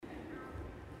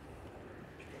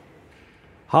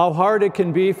How hard it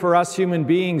can be for us human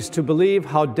beings to believe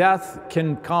how death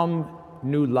can come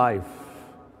new life.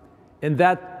 And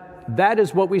that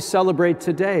is what we celebrate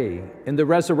today in the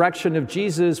resurrection of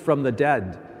Jesus from the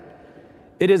dead.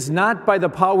 It is not by the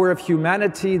power of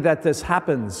humanity that this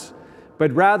happens,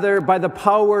 but rather by the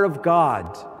power of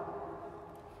God.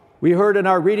 We heard in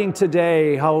our reading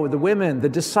today how the women, the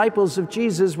disciples of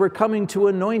Jesus, were coming to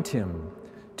anoint him,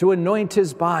 to anoint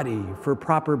his body for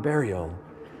proper burial.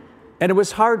 And it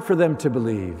was hard for them to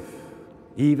believe,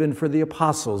 even for the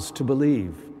apostles to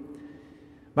believe.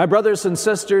 My brothers and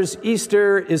sisters,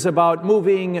 Easter is about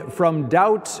moving from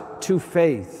doubt to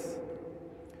faith,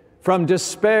 from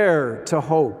despair to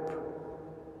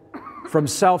hope, from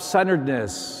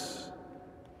self-centeredness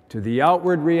to the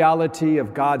outward reality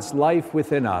of God's life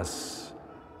within us,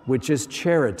 which is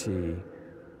charity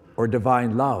or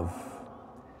divine love.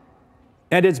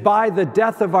 And it's by the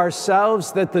death of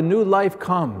ourselves that the new life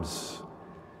comes.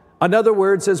 In other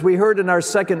words, as we heard in our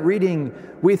second reading,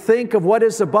 we think of what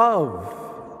is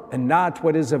above and not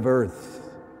what is of earth.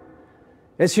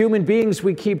 As human beings,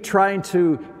 we keep trying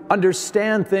to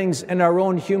understand things in our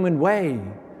own human way.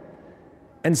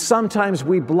 And sometimes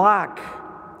we block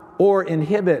or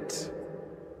inhibit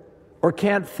or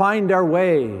can't find our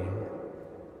way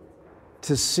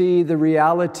to see the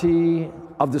reality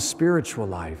of the spiritual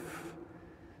life.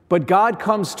 But God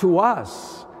comes to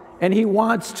us, and he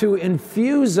wants to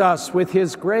infuse us with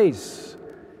his grace.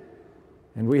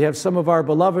 And we have some of our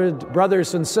beloved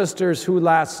brothers and sisters who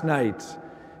last night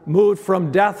moved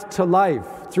from death to life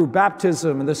through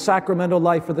baptism and the sacramental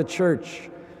life of the church.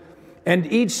 And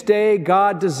each day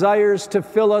God desires to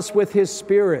fill us with his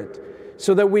Spirit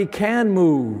so that we can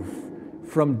move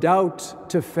from doubt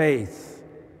to faith,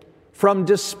 from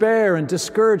despair and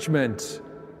discouragement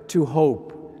to hope,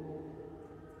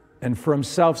 and from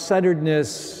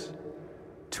self-centeredness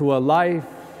to a life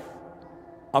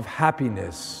of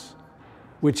happiness,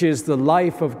 which is the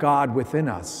life of God within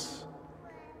us.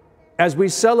 As we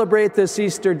celebrate this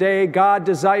Easter day, God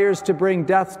desires to bring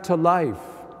death to life.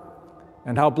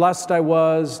 And how blessed I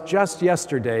was just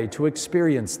yesterday to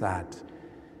experience that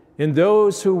in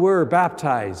those who were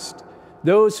baptized,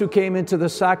 those who came into the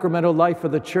sacramental life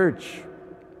of the church,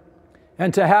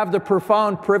 and to have the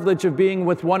profound privilege of being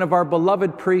with one of our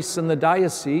beloved priests in the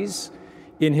diocese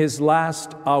in his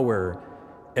last hour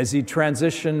as he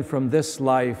transitioned from this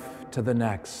life to the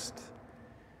next.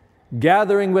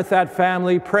 Gathering with that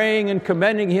family, praying and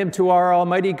commending him to our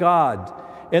Almighty God,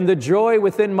 and the joy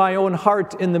within my own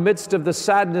heart in the midst of the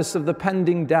sadness of the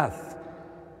pending death.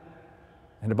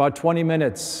 And about 20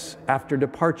 minutes after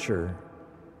departure,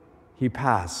 he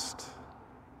passed.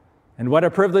 And what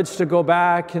a privilege to go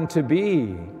back and to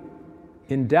be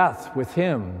in death with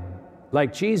him,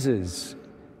 like Jesus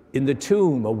in the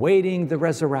tomb, awaiting the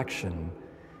resurrection.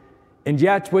 And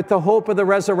yet, with the hope of the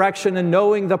resurrection and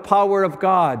knowing the power of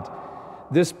God,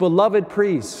 this beloved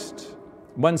priest,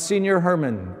 Monsignor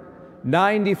Herman,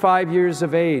 95 years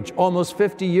of age, almost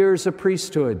 50 years of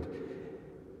priesthood,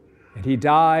 and he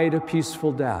died a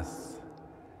peaceful death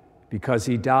because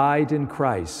he died in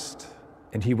Christ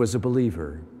and he was a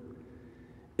believer.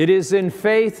 It is in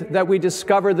faith that we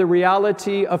discover the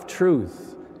reality of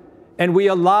truth, and we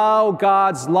allow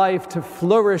God's life to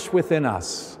flourish within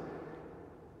us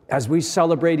as we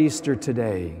celebrate Easter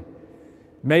today.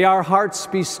 May our hearts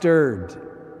be stirred.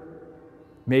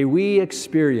 May we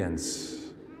experience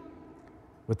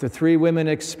what the three women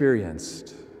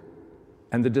experienced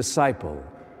and the disciple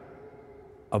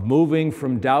of moving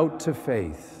from doubt to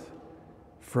faith,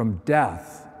 from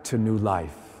death to new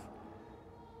life.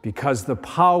 Because the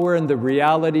power and the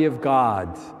reality of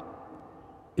God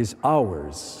is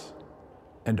ours,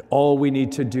 and all we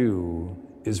need to do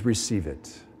is receive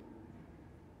it.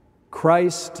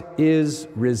 Christ is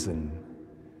risen.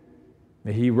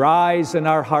 May he rise in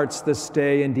our hearts this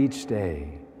day and each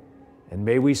day, and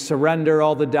may we surrender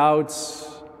all the doubts,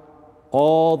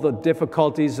 all the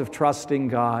difficulties of trusting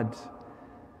God,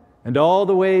 and all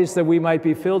the ways that we might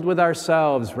be filled with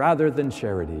ourselves rather than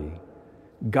charity.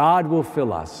 God will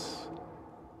fill us,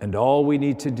 and all we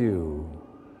need to do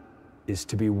is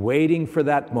to be waiting for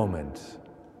that moment,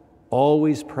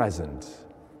 always present,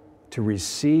 to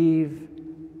receive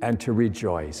and to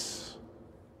rejoice.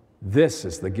 This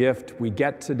is the gift we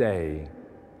get today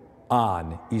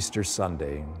on Easter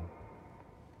Sunday.